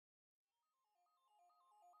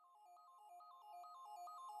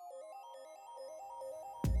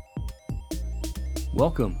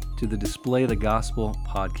Welcome to the Display the Gospel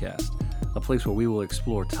podcast, a place where we will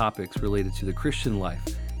explore topics related to the Christian life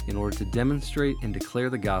in order to demonstrate and declare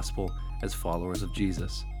the gospel as followers of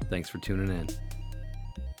Jesus. Thanks for tuning in.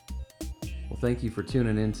 Well, thank you for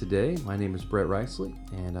tuning in today. My name is Brett Riceley,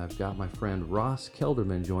 and I've got my friend Ross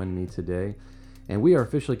Kelderman joining me today. And we are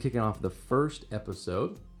officially kicking off the first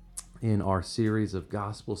episode in our series of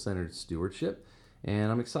gospel-centered stewardship.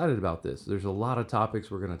 And I'm excited about this. There's a lot of topics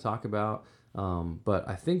we're going to talk about. But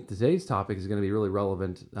I think today's topic is going to be really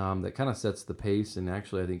relevant, that kind of sets the pace and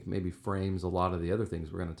actually I think maybe frames a lot of the other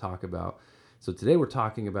things we're going to talk about. So today we're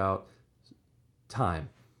talking about time.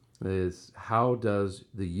 Is how does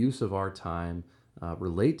the use of our time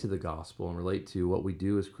relate to the gospel and relate to what we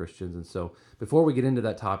do as Christians? And so before we get into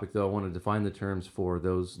that topic, though, I want to define the terms for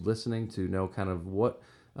those listening to know kind of what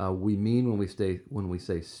we mean when we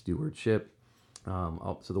say stewardship.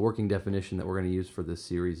 So the working definition that we're going to use for this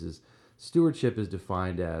series is stewardship is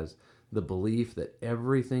defined as the belief that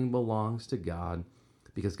everything belongs to God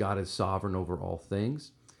because God is sovereign over all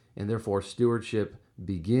things. And therefore, stewardship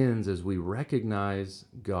begins as we recognize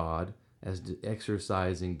God as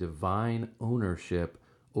exercising divine ownership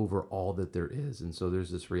over all that there is. And so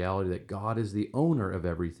there's this reality that God is the owner of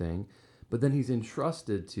everything, but then he's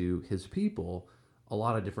entrusted to his people a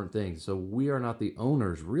lot of different things. So we are not the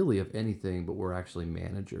owners really of anything, but we're actually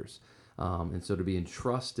managers. And so to be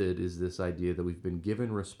entrusted is this idea that we've been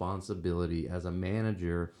given responsibility as a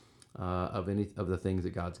manager of any of the things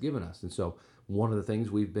that God's given us. And so one of the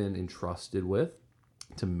things we've been entrusted with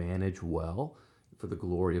to manage well for the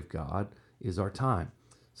glory of God is our time.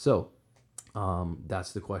 So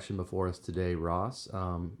that's the question before us today, Ross.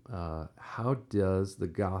 How does the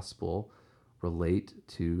gospel relate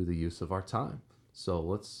to the use of our time? So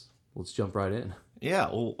let's jump right in. Yeah,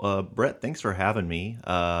 well, Brett, thanks for having me.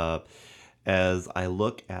 As I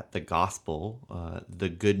look at the gospel, the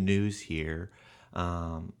good news here,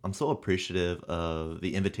 I'm so appreciative of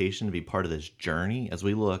the invitation to be part of this journey as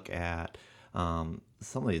we look at some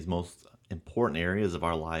of these most important areas of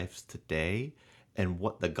our lives today and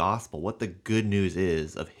what the gospel, what the good news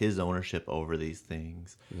is of his ownership over these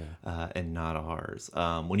things, and not ours.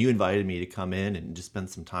 When you invited me to come in and just spend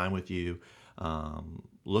some time with you,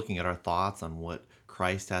 looking at our thoughts on what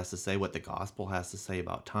Christ has to say, what the gospel has to say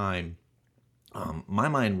about time, my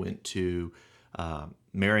mind went to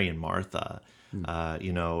Mary and Martha.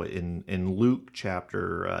 In Luke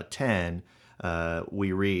chapter 10,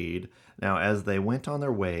 we read, "Now as they went on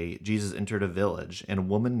their way, Jesus entered a village, and a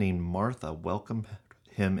woman named Martha welcomed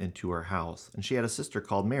him into her house. And she had a sister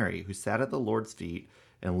called Mary, who sat at the Lord's feet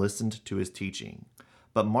and listened to his teaching.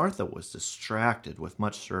 But Martha was distracted with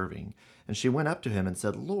much serving, and she went up to him and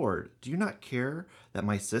said, 'Lord, do you not care that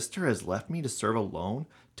my sister has left me to serve alone?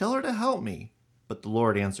 Tell her to help me.' But the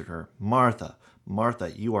Lord answered her, 'Martha,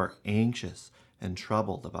 Martha, you are anxious and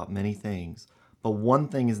troubled about many things, but one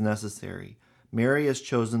thing is necessary. Mary has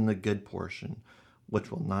chosen the good portion,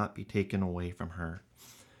 which will not be taken away from her.'"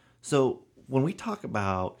 So when we talk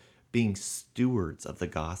about being stewards of the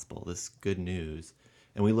gospel, this good news,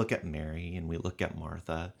 and we look at Mary and we look at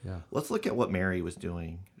Martha, let's look at what Mary was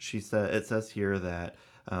doing. It says here that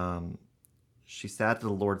she sat at the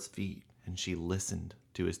Lord's feet and she listened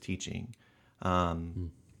to his teaching.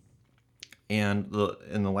 And in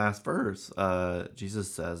the last verse,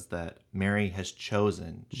 Jesus says that Mary has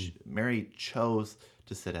chosen. Mary chose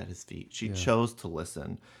to sit at his feet. She chose to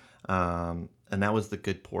listen, and that was the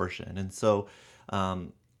good portion. And so,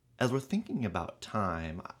 as we're thinking about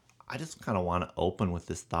time, I just kind of want to open with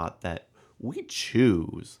this thought that we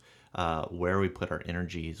choose where we put our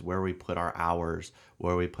energies, where we put our hours,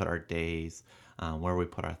 where we put our days, where we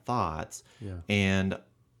put our thoughts. And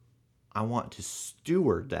I want to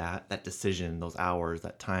steward that decision, those hours,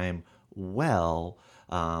 that time well,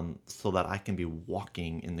 so that I can be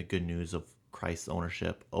walking in the good news of Christ's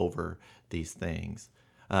ownership over these things.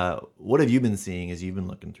 What have you been seeing as you've been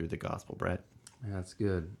looking through the gospel, Brett? Yeah, that's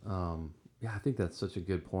good. I think that's such a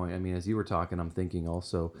good point. I mean, as you were talking, I'm thinking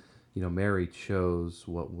also, Mary chose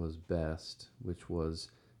what was best, which was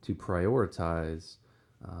to prioritize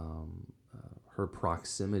her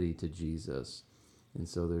proximity to Jesus. And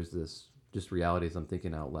so there's this just reality as I'm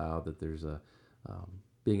thinking out loud that there's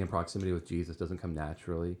being in proximity with Jesus doesn't come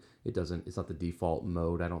naturally. It's not the default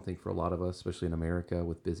mode, I don't think, for a lot of us, especially in America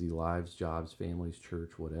with busy lives, jobs, families,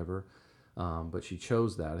 church, whatever. But she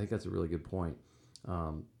chose that. I think that's a really good point.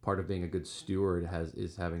 Part of being a good steward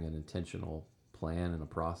is having an intentional plan and a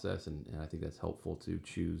process, and I think that's helpful to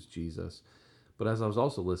choose Jesus. But as I was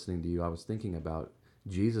also listening to you, I was thinking about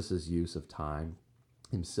Jesus's use of time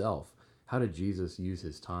himself. How did Jesus use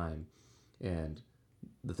his time? And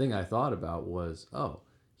the thing I thought about was, oh,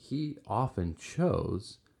 he often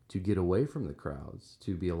chose to get away from the crowds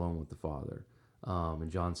to be alone with the Father.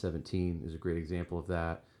 And John 17 is a great example of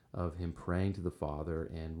that, of him praying to the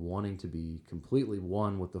Father and wanting to be completely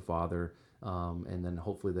one with the Father, and then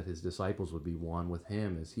hopefully that his disciples would be one with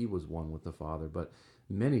him as he was one with the Father. But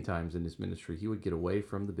many times in his ministry, he would get away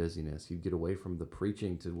from the busyness, he'd get away from the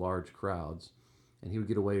preaching to large crowds, and he would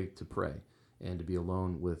get away to pray and to be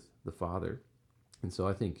alone with the Father. And so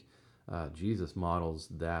I think Jesus models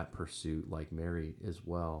that pursuit like Mary as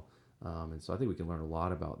well. And so I think we can learn a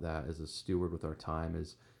lot about that as a steward with our time,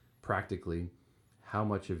 is practically how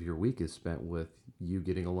much of your week is spent with you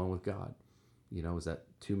getting alone with God. You know, is that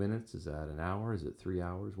 2 minutes? Is that an hour? Is it 3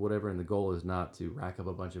 hours? Whatever. And the goal is not to rack up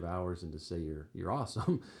a bunch of hours and to say you're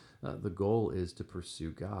awesome. The goal is to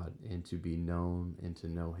pursue God and to be known and to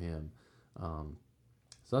know Him. Um,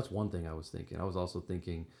 so that's one thing I was thinking. I was also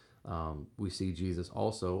thinking we see Jesus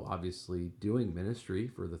also obviously doing ministry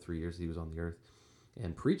for the 3 years he was on the earth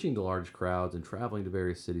and preaching to large crowds and traveling to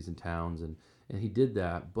various cities and towns. And he did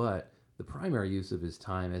that, but the primary use of his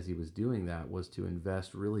time as he was doing that was to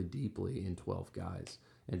invest really deeply in 12 guys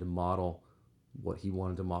and to model what he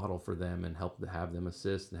wanted to model for them and help to have them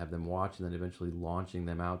assist and have them watch, and then eventually launching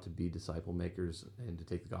them out to be disciple makers and to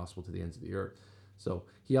take the gospel to the ends of the earth. So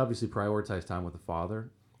he obviously prioritized time with the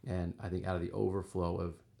Father, and I think out of the overflow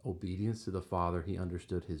of obedience to the Father, he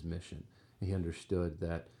understood his mission. He understood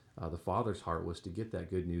that the Father's heart was to get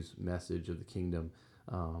that good news message of the kingdom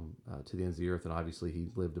to the ends of the earth, and obviously he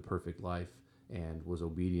lived a perfect life and was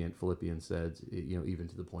obedient. Philippians says, even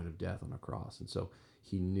to the point of death on a cross. And so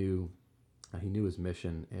he knew his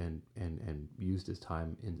mission and used his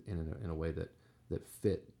time in a way that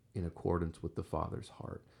fit in accordance with the Father's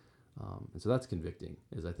heart. And so that's convicting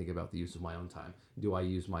as I think about the use of my own time. Do I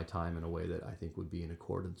use my time in a way that I think would be in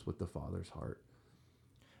accordance with the Father's heart?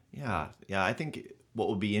 Yeah, yeah. I think what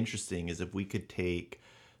would be interesting is if we could take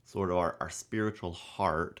sort of our spiritual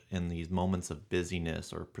heart in these moments of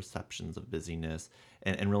busyness or perceptions of busyness,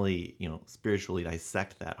 and really, spiritually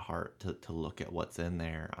dissect that heart to look at what's in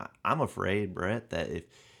there. I'm afraid, Brett, that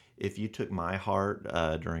if you took my heart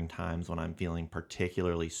during times when I'm feeling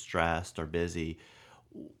particularly stressed or busy,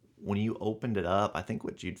 when you opened it up, I think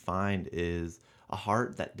what you'd find is a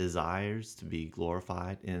heart that desires to be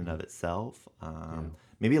glorified in and of itself. Yeah.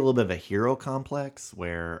 Maybe a little bit of a hero complex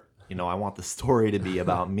where, I want the story to be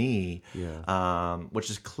about me, Yeah. which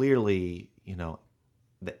is clearly,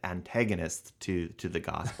 the antagonist to the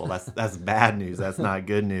gospel. That's bad news. That's not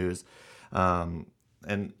good news. And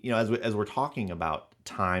as we're talking about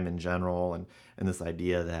time in general, and this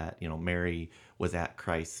idea that Mary was at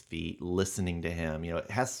Christ's feet listening to him, it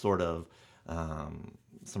has sort of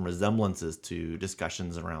some resemblances to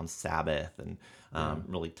discussions around Sabbath and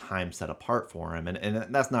really time set apart for him,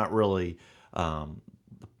 and that's not really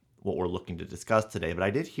what we're looking to discuss today. But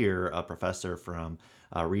I did hear a professor from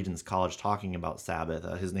Regents College talking about Sabbath.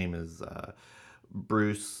 His name is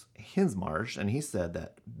Bruce Hinsmarsh, and he said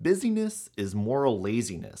that busyness is moral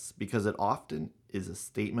laziness because it often is a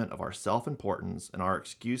statement of our self-importance and our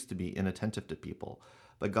excuse to be inattentive to people.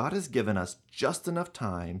 But God has given us just enough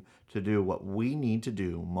time to do what we need to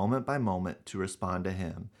do moment by moment to respond to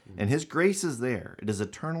Him. And His grace is there. It is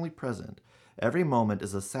eternally present. Every moment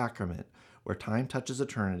is a sacrament where time touches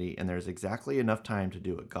eternity, and there's exactly enough time to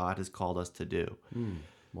do what God has called us to do.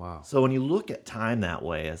 Wow. So when you look at time that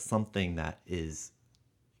way as something that is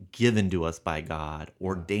given to us by God,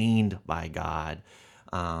 ordained by God,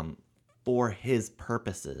 for His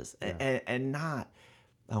purposes, and not,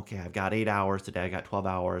 okay, I've got 8 hours today, I got 12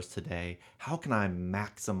 hours today. How can I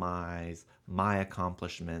maximize my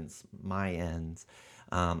accomplishments, my ends?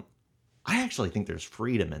 I actually think there's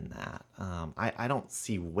freedom in that. I don't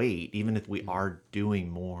see weight, even if we are doing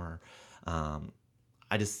more.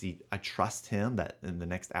 I trust Him that in the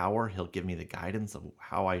next hour, He'll give me the guidance of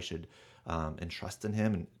how I should entrust in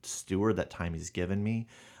Him and steward that time He's given me.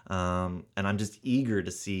 And I'm just eager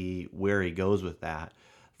to see where He goes with that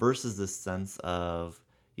versus this sense of,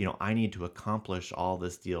 I need to accomplish all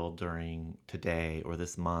this deal during today or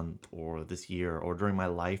this month or this year or during my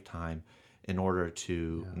lifetime in order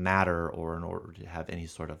to matter or in order to have any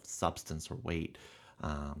sort of substance or weight.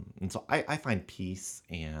 And so I find peace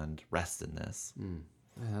and rest in this.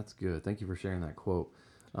 Yeah, that's good. Thank you for sharing that quote.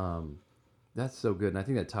 That's so good. And I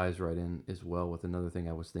think that ties right in as well with another thing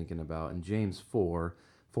I was thinking about. In James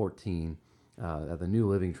 4:14, the New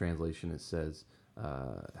Living Translation, it says,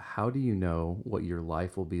 how do you know what your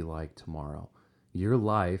life will be like tomorrow? Your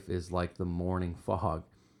life is like the morning fog.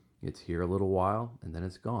 It's here a little while, and then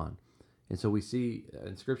it's gone. And so we see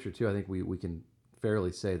in Scripture, too, I think we can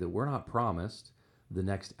fairly say that we're not promised the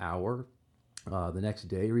next hour, the next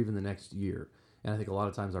day, or even the next year. And I think a lot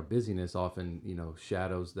of times our busyness often,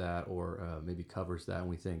 shadows that or maybe covers that. And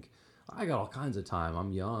we think, I got all kinds of time.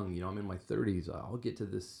 I'm young, I'm in my 30s. I'll get to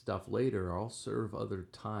this stuff later, or I'll serve other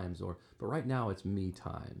times. But right now it's me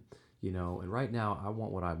time, and right now I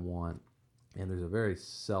want what I want. And there's a very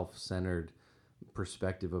self centered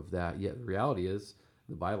perspective of that. Yet the reality is,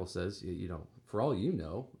 the Bible says, for all you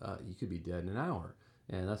could be dead in an hour.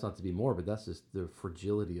 And that's not to be morbid. That's just the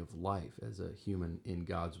fragility of life as a human in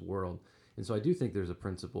God's world. And so I do think there's a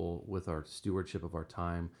principle with our stewardship of our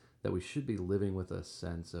time that we should be living with a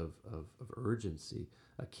sense of urgency,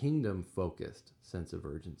 a kingdom focused sense of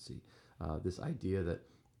urgency. This idea that,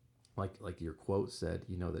 like your quote said,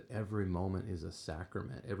 that every moment is a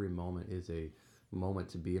sacrament. Every moment is a moment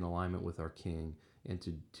to be in alignment with our King and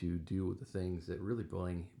to do the things that really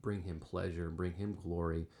bring him pleasure, bring him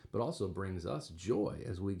glory, but also brings us joy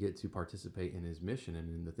as we get to participate in his mission and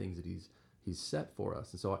in the things that he's set for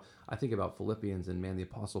us. And so I think about Philippians, and man, the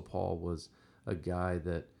Apostle Paul was a guy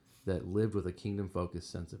that lived with a kingdom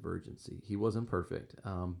focused sense of urgency. He wasn't perfect,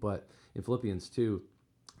 but in Philippians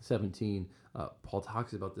 2:17, Paul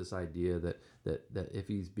talks about this idea that if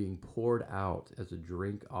he's being poured out as a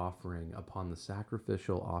drink offering upon the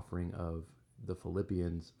sacrificial offering of the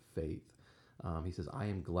Philippians' faith, he says, I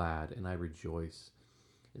am glad and I rejoice.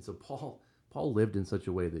 And so Paul lived in such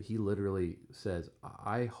a way that he literally says,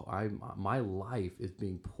 my life is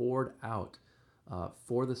being poured out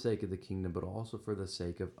for the sake of the kingdom, but also for the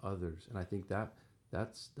sake of others. And I think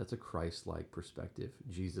that's a Christ-like perspective.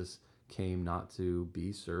 Jesus came not to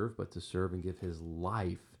be served, but to serve and give his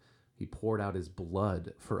life. He poured out his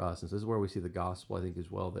blood for us. And so this is where we see the gospel, I think,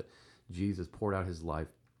 as well, that Jesus poured out his life,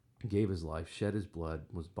 gave his life, shed his blood,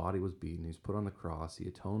 his body was beaten, he was put on the cross, he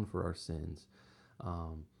atoned for our sins.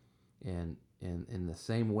 And in the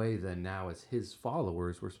same way, then now as his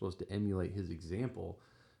followers, we're supposed to emulate his example.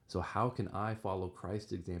 So how can I follow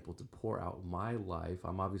Christ's example to pour out my life?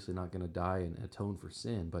 I'm obviously not going to die and atone for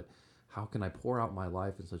sin, but how can I pour out my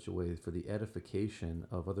life in such a way for the edification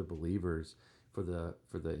of other believers, for the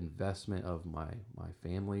investment of my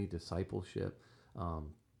family, discipleship,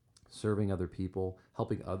 serving other people,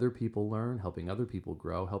 helping other people learn, helping other people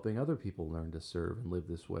grow, helping other people learn to serve and live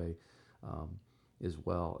this way as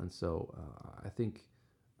well. And so I think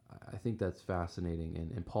that's fascinating.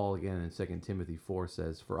 And Paul again in 2 Timothy 4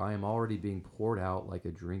 says, "For I am already being poured out like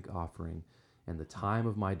a drink offering, and the time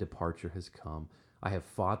of my departure has come. I have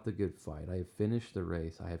fought the good fight. I have finished the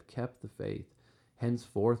race. I have kept the faith.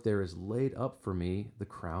 Henceforth there is laid up for me the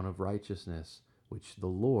crown of righteousness, which the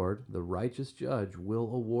Lord, the righteous judge,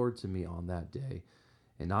 will award to me on that day.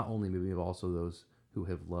 And not only me, but also those who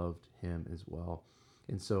have loved him as well."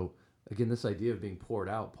 And so, again, this idea of being poured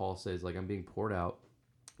out, Paul says, like, I'm being poured out,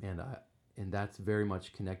 and that's very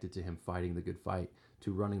much connected to him fighting the good fight,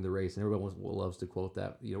 to running the race. And everyone loves to quote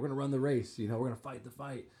that, we're going to run the race, we're going to fight the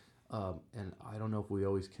fight. And I don't know if we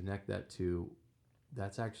always connect that to,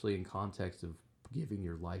 that's actually in context of giving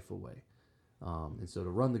your life away. And so to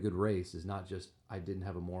run the good race is not just, I didn't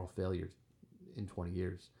have a moral failure in 20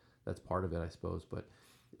 years. That's part of it, I suppose. But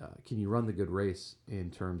can you run the good race in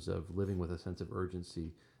terms of living with a sense of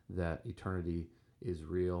urgency that eternity is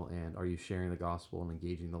real? And are you sharing the gospel and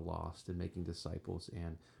engaging the lost and making disciples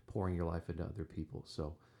and pouring your life into other people?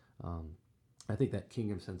 So I think that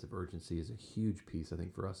kingdom sense of urgency is a huge piece, I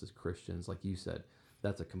think, for us as Christians. Like you said,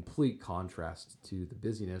 that's a complete contrast to the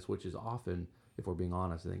busyness, which is often, if we're being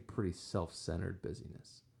honest, I think pretty self-centered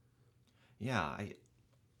busyness. Yeah,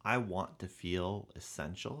 I want to feel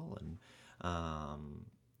essential, and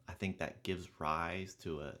I think that gives rise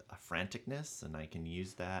to a franticness, and I can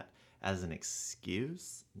use that as an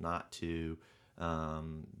excuse not to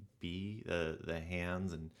be the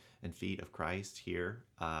hands and feet of Christ here.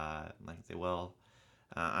 I can say, well,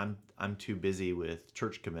 I'm too busy with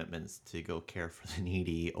church commitments to go care for the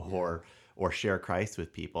needy or share Christ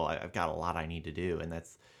with people. I've got a lot I need to do, and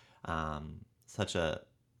that's such a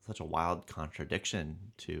wild contradiction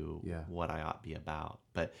to what I ought to be about.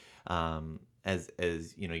 But as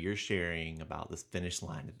you're sharing about this finish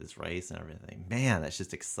line of this race and everything, man, that's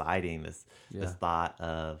just exciting. This thought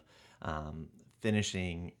of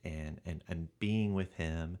finishing and being with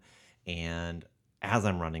him, and as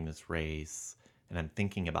I'm running this race and I'm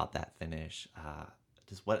thinking about that finish,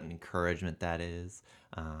 just what an encouragement that is,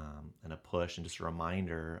 and a push, and just a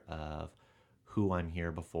reminder of who I'm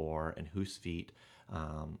here before and whose feet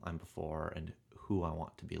I'm before, and who I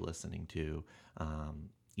want to be listening to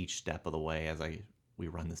each step of the way as we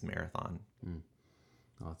run this marathon.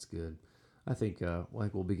 Oh, that's good. I think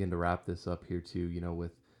we'll begin to wrap this up here too.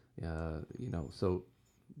 With so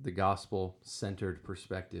the gospel-centered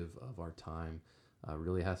perspective of our time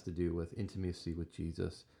really has to do with intimacy with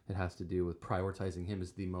Jesus. It has to do with prioritizing Him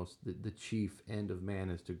as the chief end of man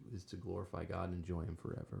is to glorify God and enjoy Him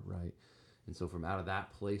forever, right? And so from out of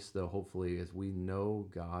that place, though, hopefully, as we know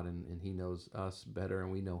God and He knows us better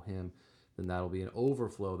and we know Him, then that'll be an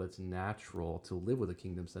overflow that's natural to live with a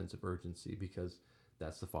kingdom sense of urgency, because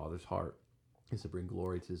that's the Father's heart, is to bring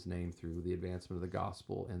glory to His name through the advancement of the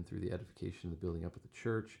gospel and through the edification and the building up of the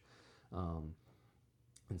church.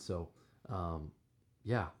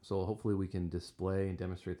 So hopefully we can display and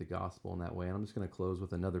demonstrate the gospel in that way. And I'm just going to close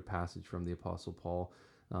with another passage from the Apostle Paul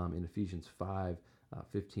in Ephesians 5,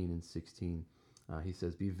 15 and 16. He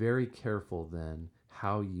says, "Be very careful then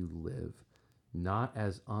how you live, not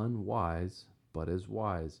as unwise, but as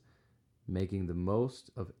wise, making the most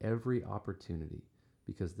of every opportunity,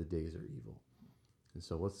 because the days are evil." And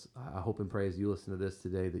so I hope and pray as you listen to this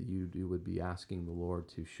today that you would be asking the Lord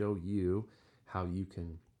to show you how you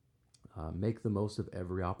can make the most of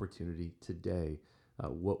every opportunity today.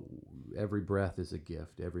 Every breath is a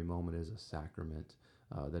gift. Every moment is a sacrament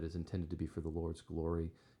that is intended to be for the Lord's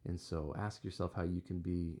glory. And so ask yourself how you can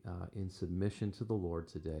be in submission to the Lord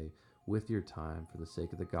today with your time for the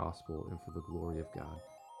sake of the gospel and for the glory of God.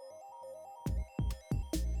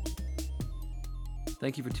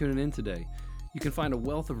 Thank you for tuning in today. You can find a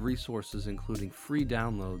wealth of resources, including free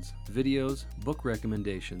downloads, videos, book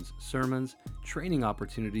recommendations, sermons, training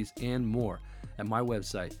opportunities, and more at my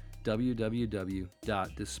website,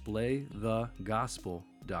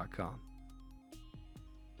 www.displaythegospel.com.